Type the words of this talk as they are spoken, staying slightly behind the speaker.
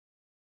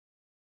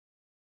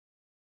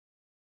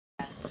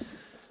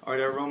All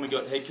right, everyone, we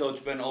got head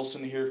coach Ben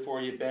Olsen here for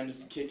you. Ben,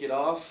 just to kick it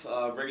off,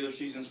 regular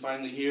season's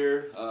finally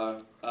here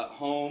at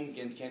home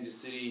against Kansas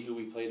City, who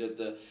we played at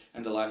the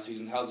end of last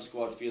season. How's the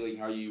squad feeling?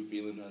 How are you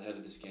feeling ahead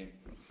of this game?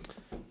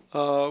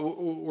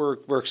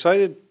 We're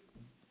excited.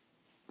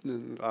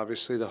 And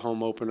obviously, the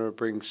home opener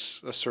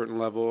brings a certain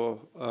level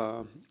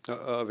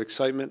of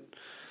excitement.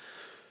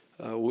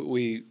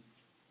 The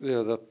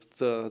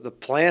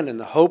plan and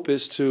the hope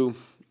is to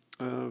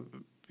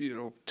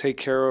take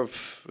care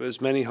of as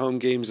many home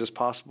games as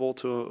possible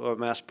to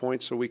amass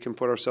points so we can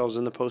put ourselves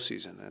in the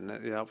postseason. And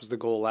that was the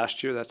goal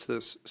last year. That's the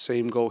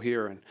same goal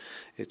here. And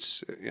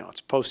it's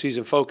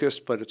postseason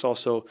focused, but it's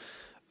also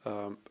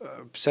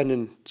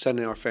sending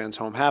our fans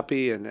home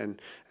happy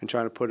and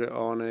trying to put it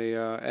on a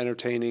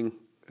entertaining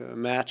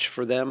match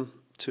for them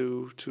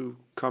to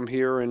come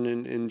here and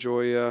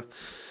enjoy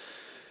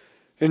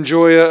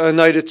a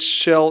night at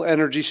Shell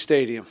Energy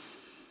Stadium.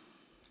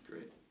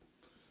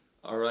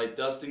 All right,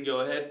 Dustin,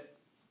 go ahead.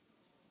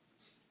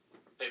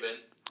 Hey, Ben.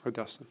 Hi,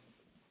 Dustin.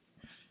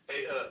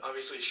 Hey,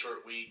 obviously a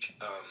short week.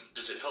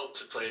 Does it help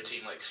to play a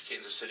team like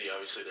Kansas City?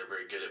 Obviously, they're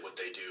very good at what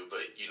they do, but,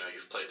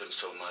 you've played them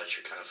so much.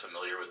 You're kind of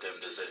familiar with them.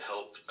 Does it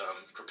help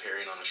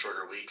preparing on a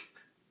shorter week?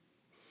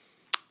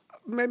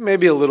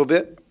 Maybe a little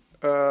bit.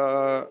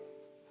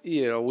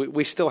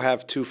 We still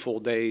have 2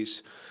 full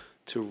days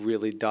to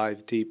really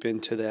dive deep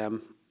into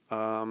them.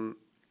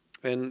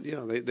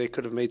 They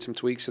could have made some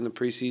tweaks in the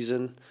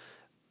preseason.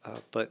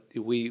 But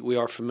we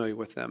are familiar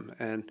with them,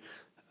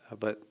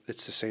 but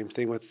it's the same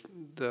thing with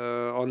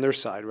on their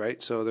side, right?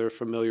 So they're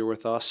familiar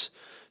with us.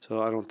 So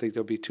I don't think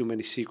there'll be too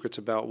many secrets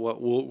about what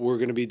we're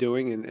going to be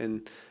doing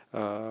and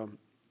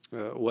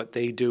what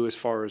they do as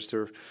far as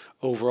their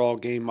overall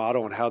game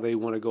model and how they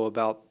want to go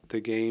about the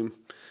game.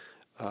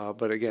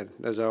 But again,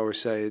 as I always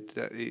say,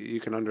 you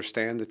can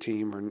understand the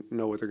team or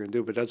know what they're going to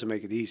do, but it doesn't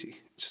make it easy.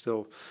 It's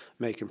still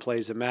making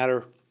plays that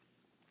matter,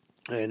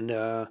 and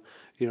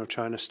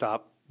trying to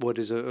stop what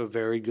is a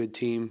very good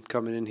team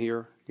coming in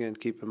here. Again,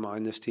 keep in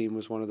mind this team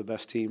was one of the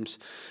best teams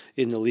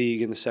in the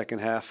league in the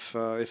second half,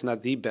 if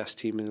not the best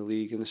team in the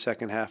league in the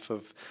second half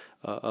of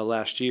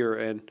last year.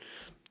 And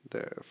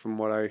from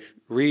what I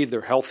read,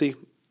 they're healthy,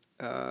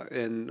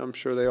 and I'm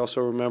sure they also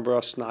remember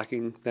us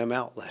knocking them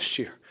out last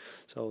year.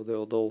 So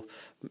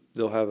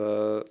they'll have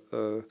a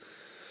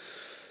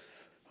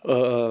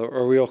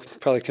real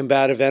probably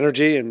combative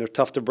energy, and they're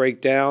tough to break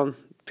down.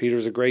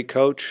 Peter's a great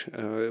coach.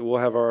 We'll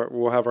have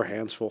our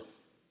hands full.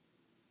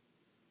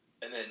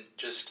 And then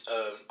just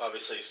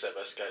obviously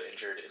Sebas got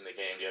injured in the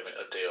game. Do you have an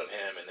update on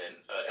him? And then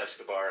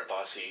Escobar and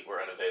Bossi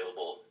were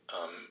unavailable.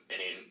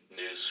 Any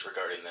news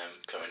regarding them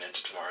coming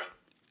into tomorrow?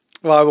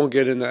 Well, I won't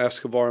get into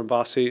Escobar and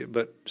Bossi,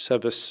 but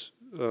Sebas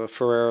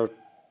Ferreira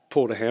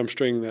pulled a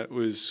hamstring that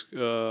was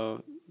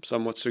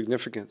somewhat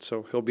significant,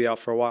 so he'll be out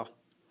for a while.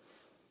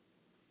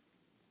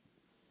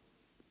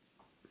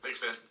 Thanks,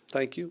 Ben.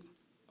 Thank you.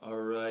 All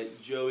right,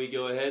 Joey,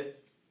 go ahead.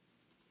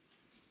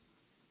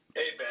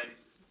 Hey, Ben.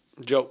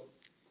 Joe.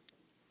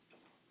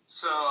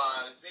 So,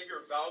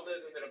 Xavier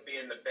Valdez ended up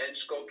being the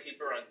bench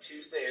goalkeeper on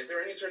Tuesday. Is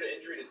there any sort of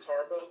injury to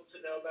Tarbo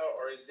to know about,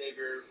 or has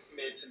Xavier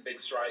made some big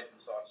strides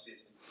this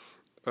offseason?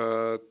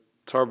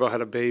 Tarbo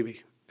had a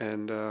baby,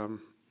 and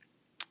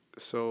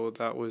so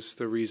that was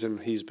the reason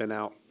he's been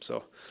out.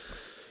 So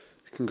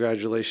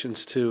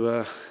congratulations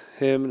to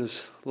him and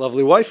his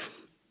lovely wife.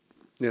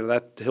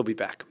 That he'll be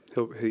back.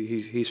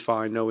 He's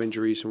fine, no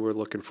injuries, and we're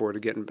looking forward to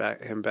getting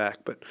him back.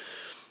 But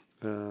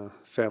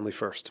family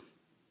first.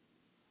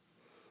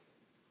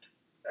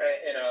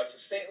 So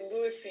St.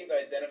 Louis seemed to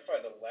identify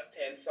the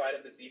left-hand side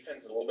of the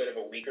defense a little bit of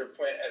a weaker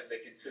point as they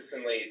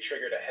consistently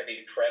triggered a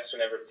heavy press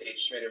whenever Tate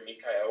Schmidt or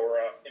Mikhail were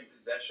in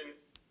possession.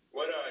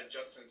 What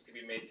adjustments could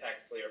be made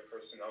tactically or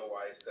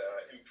personnel-wise to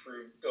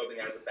improve building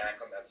out of the back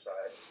on that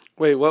side?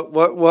 Wait, what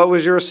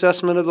was your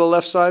assessment of the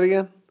left side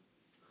again?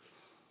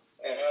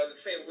 The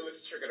St. Louis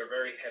triggered a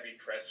very heavy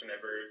press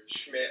whenever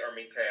Schmidt or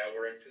Mikhail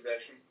were in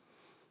possession.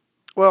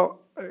 Well,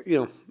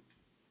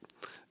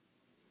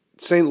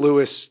 St.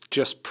 Louis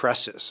just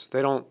presses.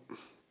 They don't,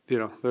 they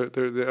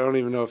don't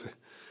even know if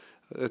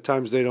at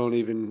times they don't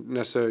even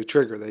necessarily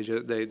trigger.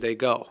 They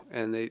go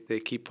and they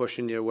keep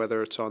pushing you,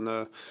 whether it's on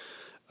the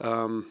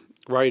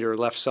right or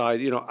left side.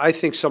 I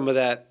think some of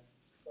that,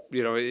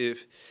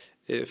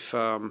 if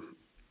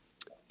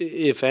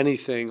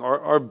anything,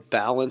 our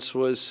balance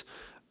was,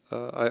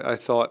 I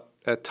thought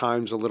at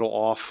times a little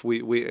off.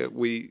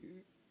 We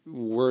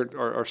weren't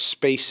our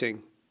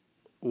spacing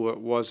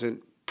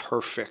wasn't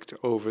perfect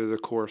over the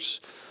course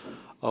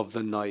of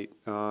the night,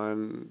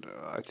 and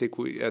I think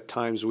at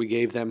times we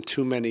gave them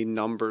too many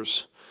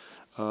numbers,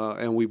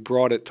 and we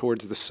brought it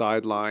towards the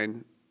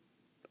sideline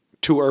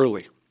too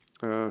early.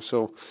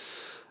 So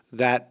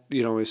that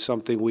is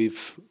something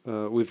we've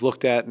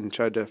looked at and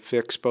tried to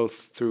fix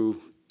both through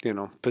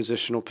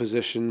positional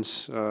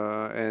positions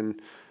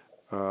and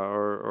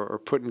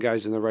or putting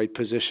guys in the right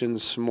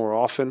positions more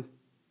often,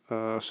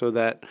 so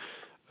that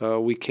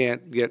we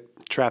can't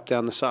get trapped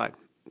down the side.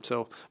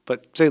 So,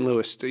 but St.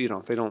 Louis, they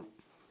don't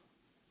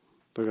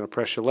they're going to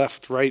press you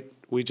left, right.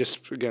 We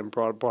just again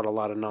brought a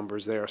lot of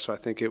numbers there, so I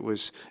think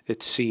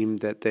it seemed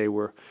that they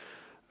were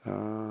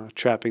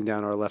trapping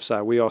down our left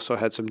side. We also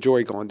had some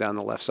joy going down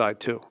the left side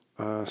too,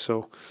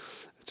 so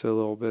it's a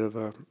little bit of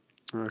a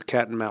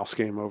cat and mouse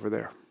game over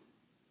there.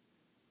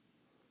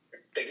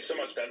 Thank you so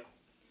much, Ben.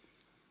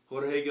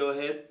 Jorge, go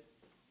ahead.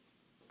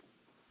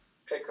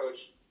 Hey,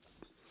 Coach.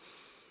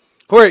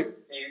 Great.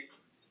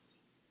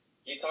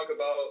 You talk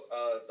about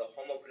the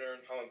home opener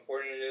and how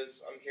important it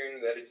is. I'm hearing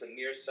that it's a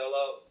near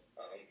sellout.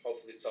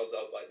 Hopefully it sells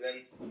out by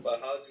then.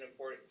 But how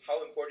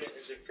important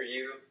is it for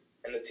you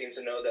and the team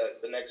to know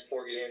that the next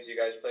 4 games you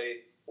guys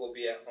play will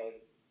be at home?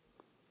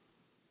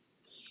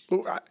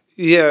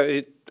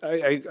 Yeah,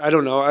 I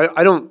don't know.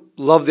 I don't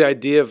love the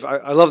idea of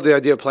I love the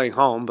idea of playing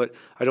home, but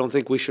I don't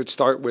think we should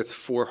start with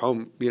 4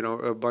 home,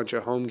 a bunch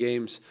of home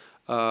games.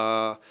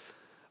 But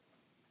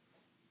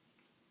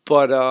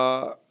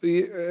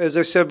as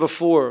I said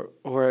before,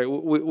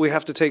 we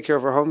have to take care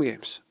of our home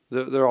games.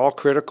 They're all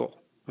critical.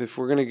 If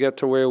we're going to get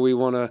to where we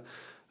want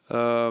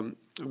to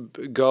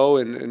go,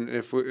 and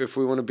if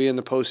we want to be in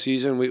the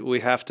postseason, we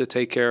have to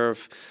take care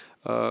of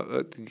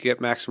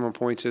get maximum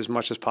points as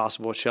much as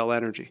possible at Shell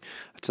Energy.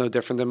 It's no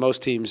different than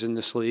most teams in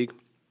this league.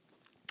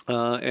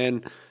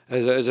 And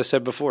as I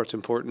said before, it's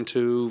important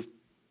to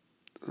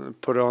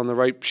put on the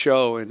right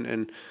show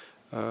and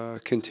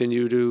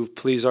continue to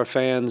please our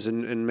fans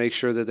and make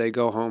sure that they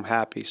go home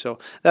happy. So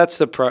that's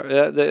the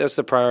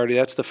priority.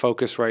 That's the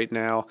focus right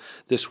now.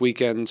 This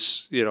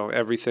weekend's,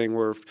 everything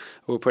we're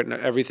putting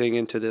everything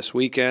into this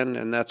weekend,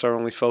 and that's our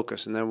only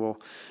focus. And then we'll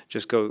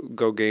just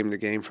go game to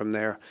game from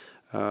there.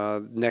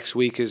 Next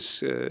week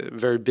is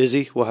very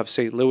busy. We'll have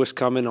St. Louis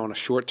coming on a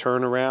short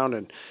turnaround,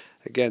 and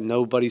again,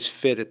 nobody's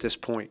fit at this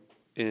point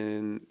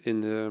in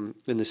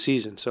the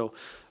season. So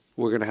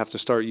we're going to have to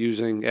start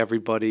using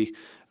everybody.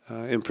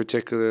 In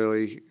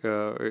particular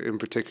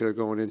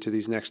going into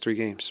these next 3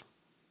 games.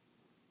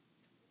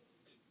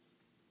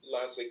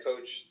 Lastly,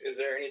 Coach, is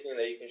there anything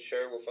that you can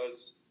share with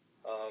us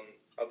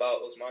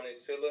about Ousmane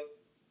Sylla?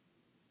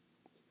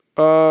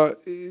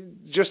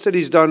 Just that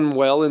he's done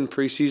well in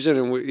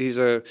preseason, and he's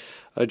a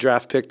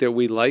draft pick that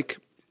we like,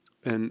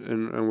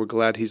 and we're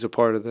glad he's a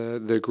part of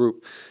the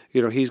group.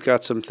 He's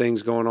got some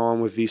things going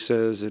on with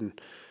visas and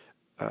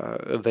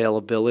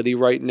availability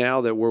right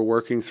now that we're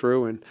working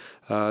through, and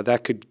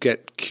that could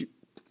get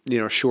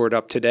shored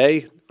up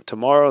today,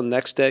 tomorrow,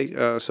 next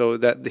day. So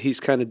that he's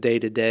kind of day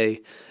to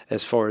day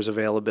as far as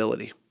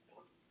availability.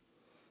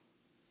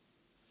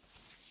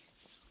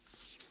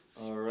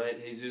 All right,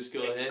 Jesus,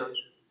 go ahead.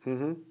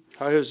 Mm-hmm.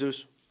 Hi,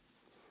 Jesus.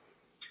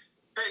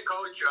 Hey,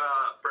 Coach.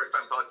 First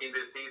time talking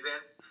this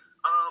season.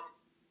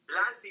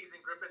 Last season,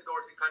 Griffin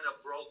Dorsey kind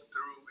of broke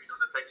through,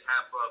 the second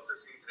half of the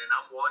season, and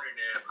I'm wondering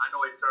if, I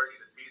know it's early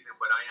in the season,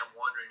 but I am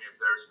wondering if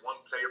there's one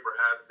player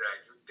perhaps that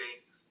you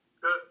think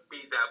could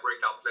be that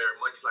breakout player,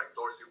 much like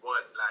Dorsey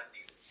was last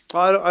season.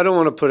 Well, I don't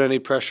want to put any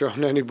pressure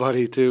on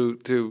anybody I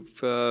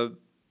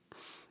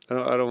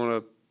don't want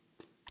to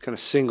kind of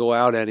single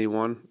out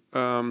anyone.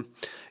 I'll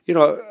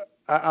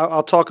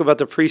talk about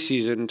the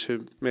preseason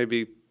to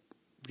maybe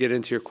get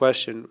into your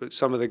question. But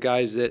some of the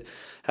guys that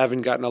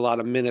haven't gotten a lot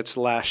of minutes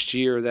last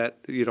year that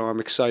I'm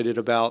excited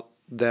about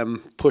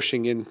them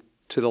pushing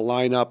into the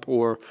lineup,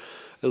 or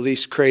at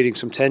least creating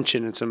some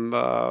tension and some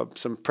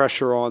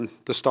pressure on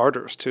the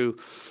starters to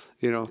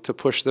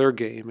push their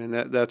game. And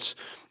that's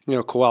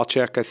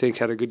Kowalczyk, I think,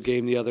 had a good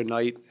game the other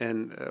night,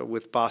 and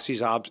with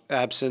Bossi's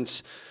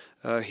absence,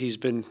 he's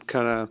been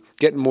kind of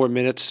getting more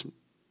minutes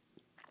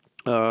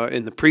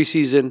in the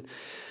preseason.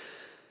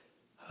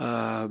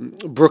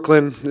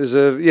 Brooklyn is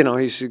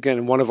he's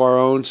again one of our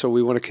own, so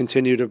we want to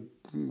continue to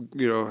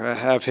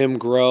have him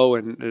grow,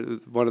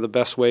 and one of the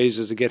best ways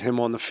is to get him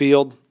on the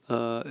field.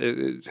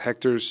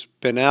 Hector's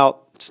been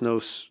out; it's no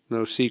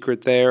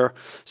secret there,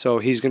 so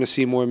he's going to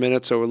see more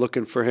minutes. So we're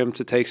looking for him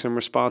to take some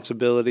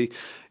responsibility.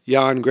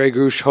 Jan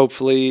Gregush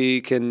hopefully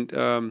can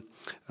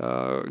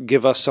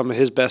give us some of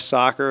his best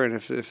soccer, and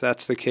if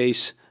that's the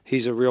case,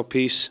 he's a real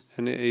piece,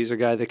 and he's a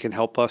guy that can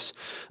help us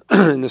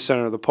in the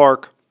center of the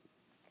park.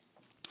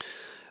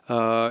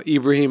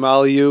 Ibrahim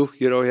Aliou,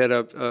 he had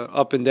a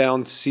up and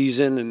down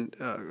season and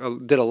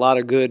did a lot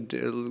of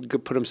good,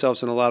 put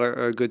himself in a lot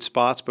of good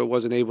spots, but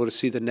wasn't able to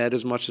see the net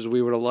as much as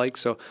we would have liked.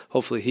 So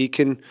hopefully he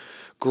can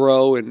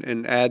grow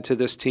and add to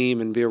this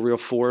team and be a real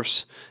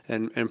force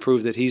and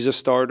prove that he's a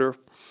starter.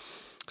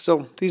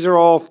 So these are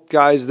all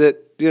guys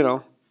that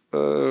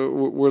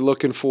we're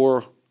looking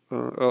for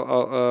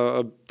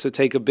to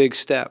take a big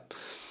step.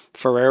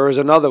 Ferreira's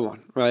another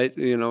one, right?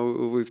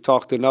 We've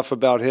talked enough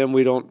about him.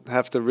 We don't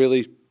have to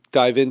really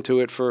dive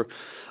into it for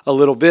a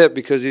little bit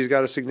because he's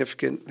got a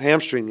significant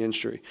hamstring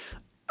injury.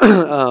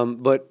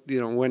 But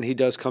when he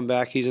does come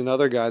back, he's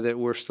another guy that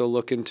we're still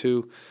looking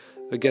to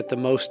get the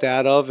most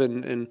out of,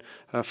 and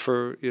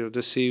for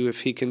to see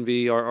if he can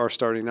be our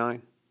starting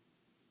 9.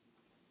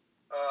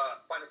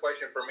 Final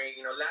question for me.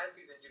 Last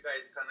season you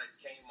guys kind of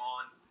came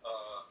on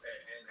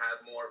and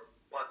had more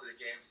positive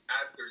games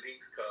after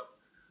Leagues Cup.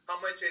 how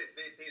much is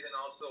this season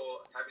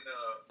also having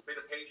a bit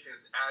of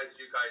patience as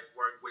you guys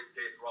work with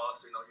this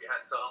roster? You know, you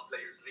had some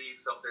players leave,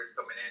 some players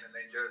coming in, and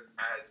then just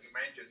as you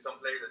mentioned, some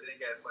players that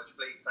didn't get as much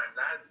playing time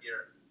last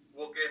year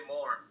will get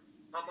more.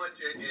 How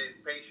much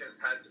is patience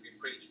has to be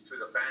preached to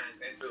the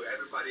fans and to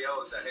everybody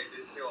else that hey,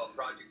 this is still a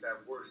project that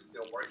we're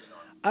still working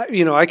on?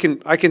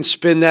 I can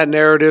spin that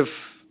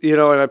narrative, and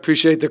I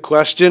appreciate the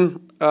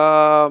question,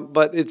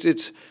 but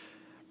it's.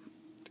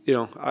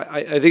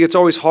 I think it's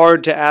always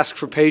hard to ask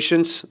for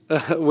patience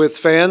with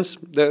fans.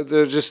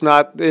 They're just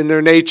not in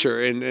their nature,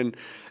 and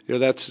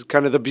that's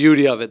kind of the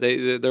beauty of it.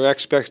 Their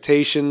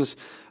expectations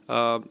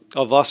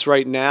of us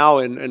right now,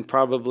 and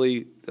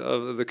probably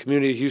the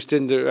community of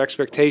Houston, their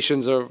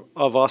expectations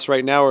of us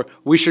right now are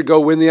we should go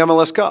win the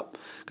MLS Cup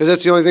because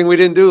that's the only thing we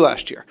didn't do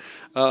last year.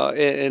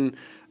 And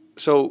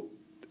so,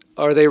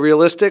 are they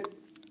realistic?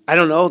 I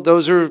don't know.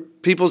 Those are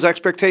people's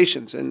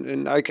expectations,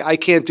 and I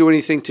can't do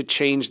anything to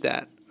change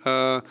that.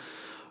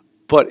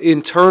 But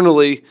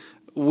internally,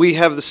 we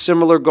have the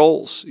similar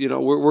goals.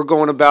 We're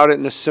going about it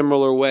in a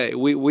similar way.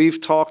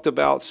 We've talked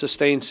about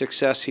sustained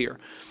success here,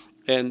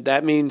 and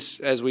that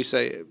means, as we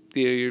say,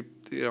 say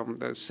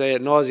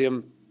ad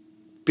nauseum,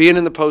 being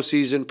in the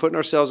postseason, putting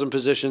ourselves in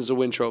positions to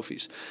win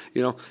trophies.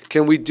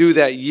 Can we do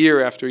that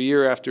year after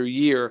year after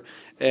year?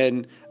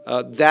 And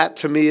that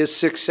to me is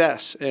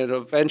success. And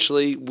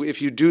eventually,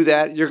 if you do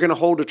that, you're going to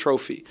hold a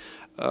trophy.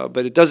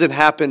 But it doesn't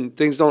happen.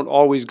 Things don't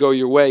always go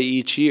your way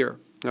each year.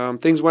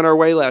 Things went our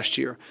way last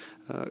year,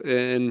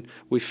 and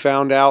we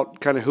found out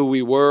kind of who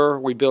we were.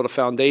 We built a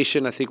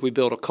foundation. I think we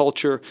built a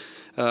culture,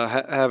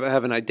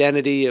 have an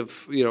identity of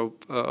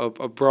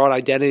a broad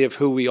identity of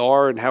who we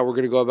are and how we're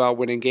going to go about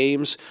winning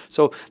games.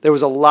 So there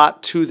was a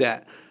lot to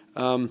that.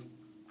 But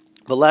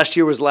last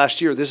year was last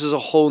year. This is a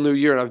whole new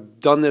year, and I've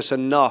done this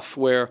enough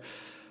where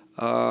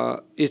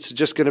it's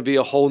just going to be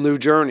a whole new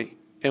journey.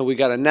 And we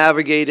got to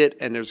navigate it,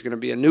 and there's going to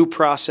be a new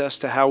process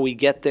to how we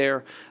get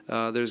there.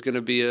 There's going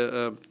to be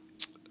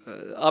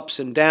ups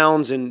and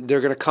downs, and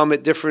they're going to come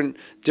at different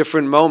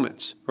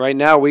moments. Right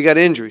now, we got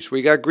injuries.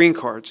 We got green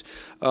cards.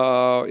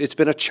 It's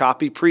been a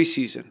choppy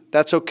preseason.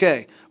 That's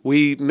okay.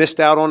 We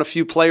missed out on a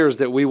few players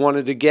that we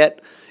wanted to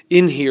get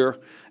in here,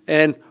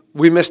 and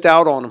we missed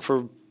out on them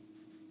for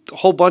a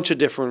whole bunch of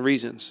different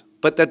reasons.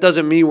 But that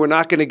doesn't mean we're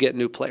not going to get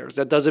new players.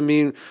 That doesn't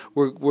mean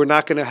we're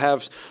not going to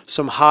have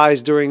some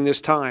highs during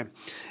this time.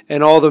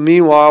 And all the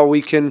meanwhile,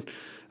 we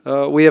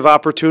have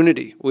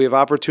opportunity. We have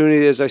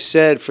opportunity, as I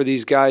said, for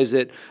these guys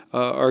that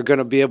are going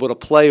to be able to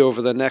play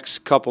over the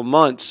next couple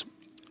months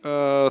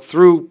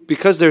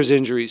because there's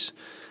injuries.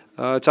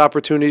 It's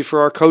opportunity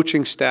for our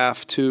coaching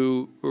staff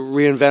to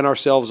reinvent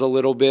ourselves a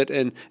little bit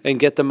and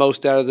get the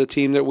most out of the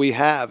team that we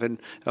have. And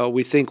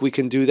we think we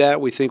can do that.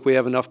 We think we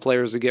have enough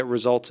players to get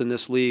results in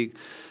this league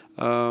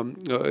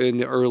in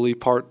the early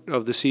part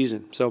of the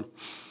season. So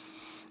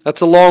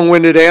that's a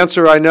long-winded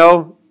answer, I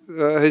know,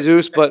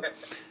 Jesus, but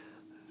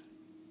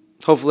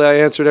hopefully I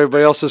answered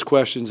everybody else's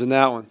questions in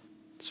that one,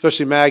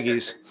 especially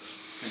Maggie's.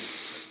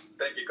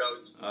 Thank you,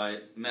 Coach. All right,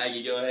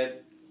 Maggie, go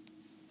ahead.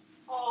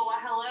 Oh, well,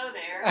 hello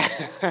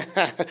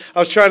there. I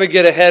was trying to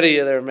get ahead of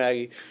you there,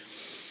 Maggie.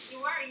 You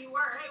were. Hey,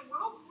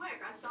 real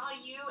quick, I saw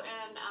you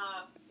and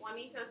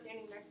Juanito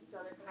standing next to each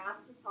other. Can I ask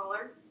who's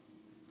taller?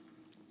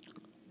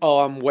 Oh,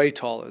 I'm way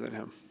taller than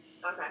him.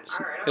 Okay,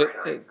 all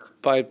right.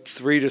 By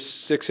 3 to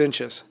 6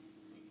 inches.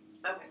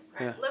 Okay,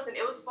 all right. Yeah. Listen,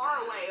 it was far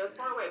away. We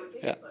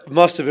could get close. It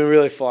must have been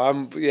really far.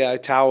 I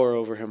tower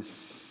over him.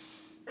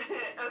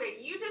 Okay,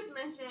 you just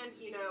mentioned,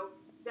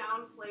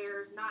 down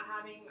players not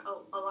having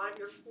a lot of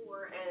your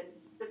core, and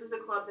this is a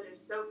club that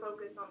is so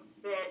focused on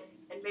fit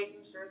and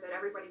making sure that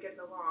everybody gets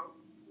along.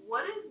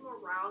 What is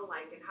morale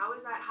like, and how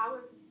is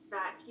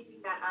that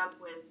keeping that up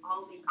with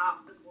all these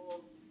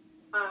obstacles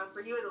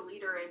for you as a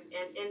leader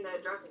in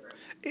the dressing room?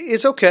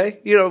 It's okay.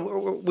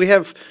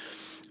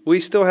 We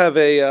still have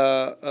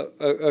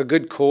a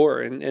good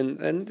core,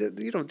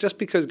 and just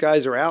because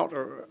guys are out,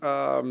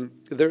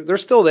 they're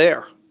still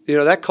there.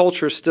 That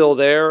culture is still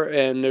there,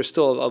 and there's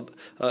still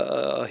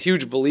a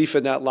huge belief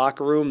in that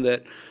locker room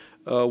that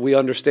we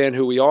understand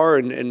who we are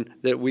and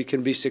that we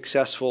can be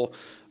successful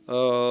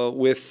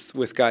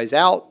with guys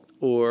out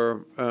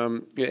or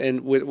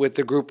and with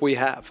the group we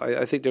have.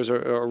 I think there's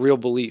a real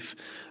belief.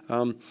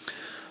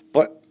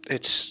 But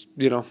it's,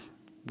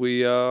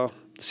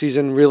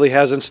 season really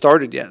hasn't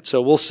started yet,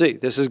 so we'll see.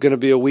 This is going to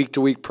be a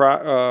week-to-week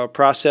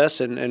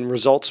process, and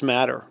results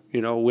matter.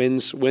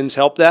 Wins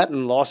help that,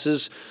 and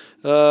losses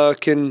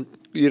can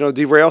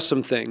derail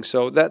some things.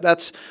 So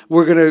that's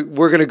we're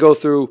gonna go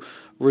through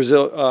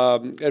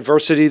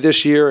adversity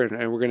this year,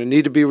 and we're going to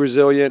need to be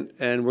resilient,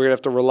 and we're going to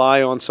have to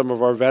rely on some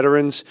of our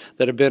veterans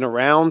that have been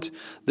around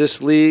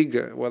this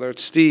league, whether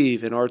it's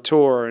Steve and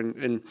Artur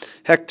and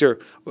Hector,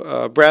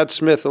 Brad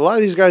Smith. A lot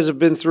of these guys have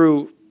been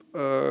through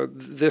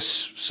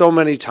this so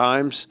many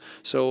times.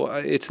 So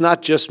it's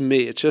not just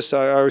me. It's just,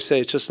 I always say,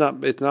 it's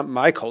not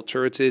my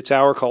culture. It's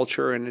our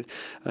culture, and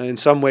in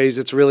some ways,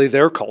 it's really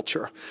their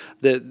culture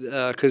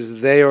because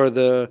they are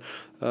the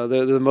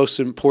most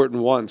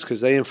important ones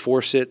because they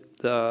enforce it.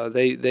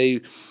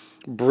 They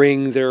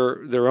bring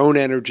their own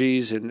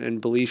energies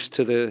and beliefs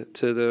to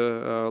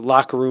the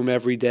locker room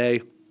every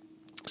day.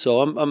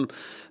 So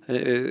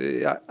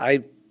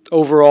I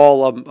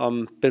overall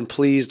I'm been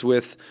pleased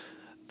with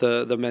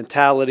the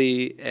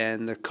mentality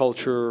and the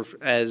culture,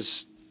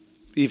 as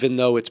even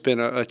though it's been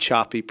a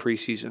choppy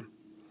preseason.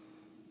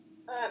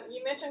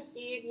 You mentioned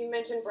Steve. You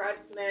mentioned Brad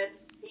Smith.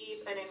 Steve,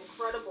 an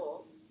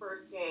incredible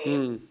first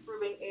game,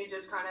 proving age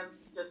is kind of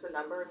just a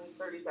number. He's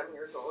 37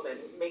 years old and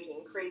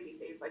making crazy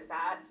saves like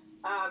that.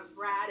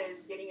 Brad is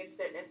getting his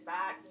fitness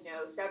back.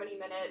 70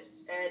 minutes,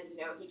 and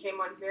he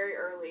came on very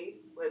early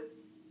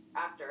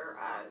after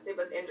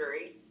Siba's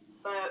injury.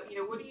 But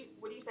what do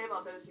you say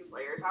about those two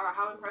players?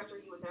 How impressed are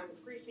you with them in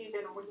the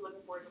preseason, and what are you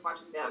looking forward to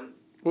watching them?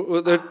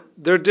 Well,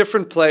 they're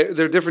different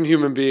They're different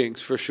human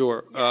beings for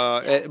sure.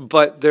 Yeah.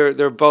 But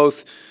they're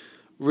both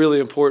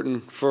really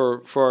important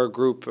for our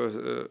group.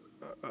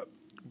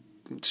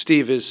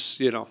 Steve is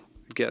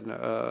again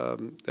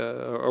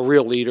a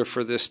real leader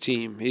for this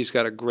team. He's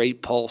got a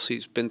great pulse.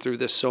 He's been through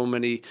this so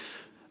many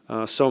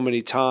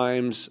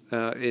times.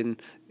 In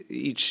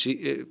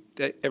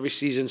every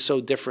season's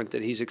so different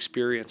that he's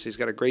experienced. He's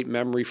got a great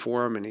memory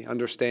for him, and he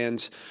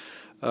understands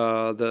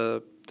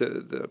the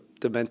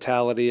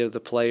mentality of the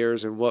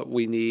players and what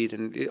we need,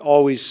 and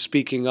always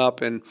speaking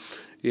up. And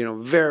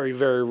very,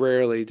 very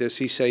rarely does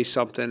he say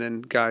something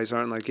and guys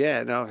aren't like,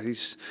 yeah, no,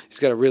 he's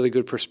got a really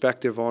good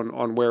perspective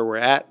on where we're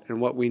at and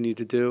what we need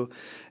to do.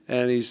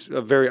 And he's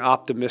a very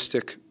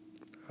optimistic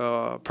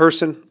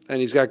person,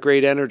 and he's got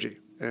great energy.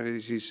 And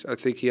I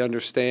think he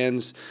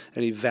understands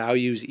and he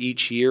values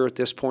each year at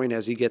this point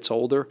as he gets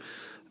older.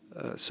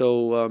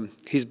 So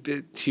he's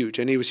huge,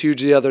 and he was huge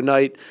the other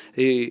night.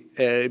 He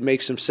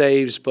makes some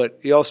saves, but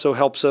he also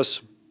helps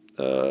us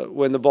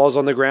when the ball's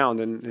on the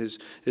ground, and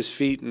his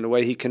feet and the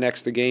way he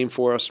connects the game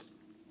for us.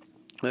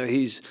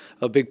 He's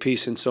a big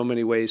piece in so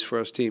many ways for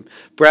us team.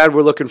 Brad,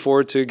 we're looking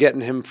forward to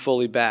getting him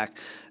fully back.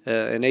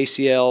 An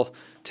ACL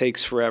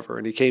takes forever,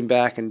 and he came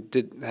back and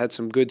had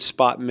some good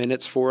spot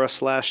minutes for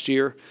us last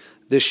year.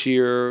 This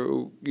year,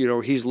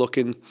 he's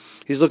looking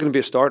to be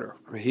a starter.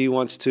 I mean, he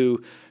wants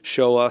to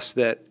show us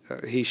that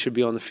he should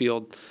be on the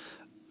field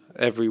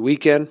every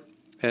weekend,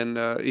 and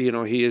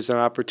he has an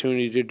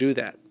opportunity to do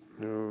that.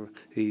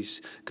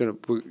 He's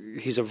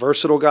a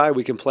versatile guy.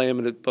 We can play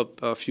him in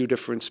a few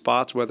different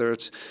spots, whether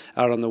it's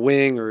out on the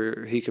wing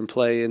or he can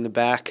play in the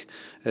back,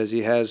 as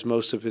he has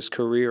most of his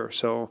career.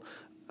 So,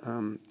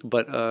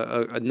 but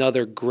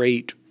another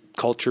great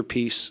culture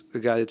piece, a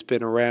guy that's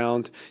been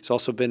around. He's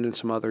also been in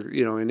some other,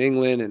 in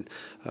England, and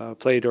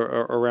played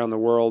around the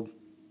world.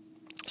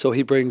 So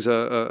he brings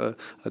a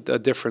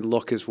different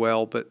look as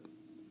well. But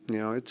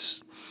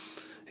he's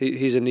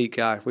a neat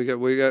guy. We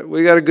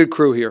got a good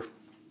crew here.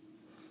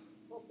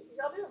 Well,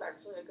 y'all do have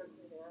actually a good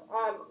crew there.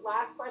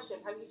 Last question: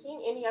 have you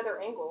seen any other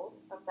angle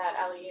of that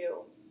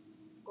LEU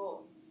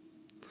goal?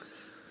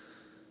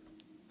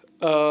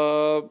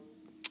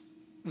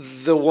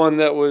 The one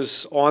that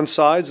was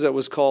onside, that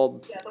was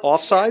called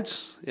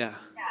offsides. Yeah.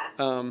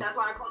 That's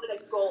why I called it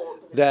a goal.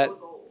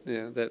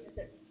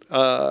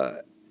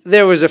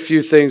 There was a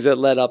few things that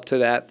led up to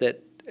that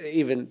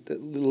even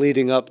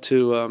leading up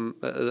to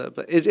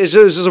it's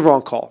just a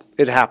wrong call.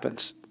 It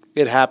happens.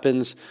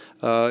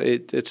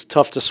 It's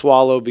tough to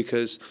swallow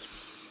because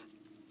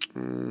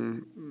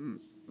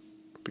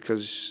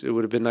it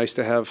would have been nice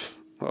to have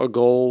a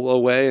goal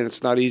away, and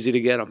it's not easy to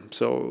get them.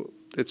 So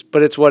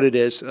it's what it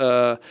is.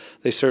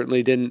 They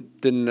certainly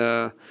didn't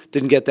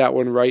get that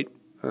one right,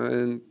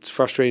 and it's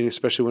frustrating,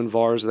 especially when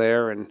VAR's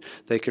there and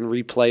they can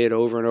replay it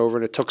over and over.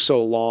 And it took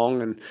so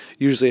long, and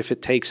usually if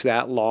it takes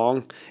that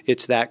long,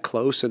 it's that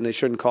close, and they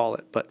shouldn't call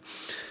it. But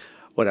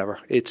whatever.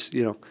 It's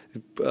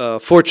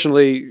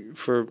fortunately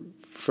for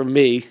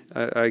me,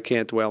 I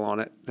can't dwell on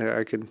it.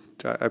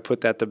 I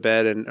put that to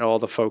bed, and all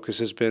the focus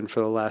has been for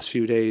the last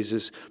few days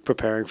is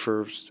preparing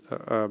for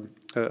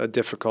a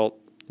difficult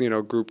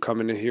group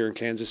coming in here in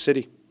Kansas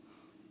City.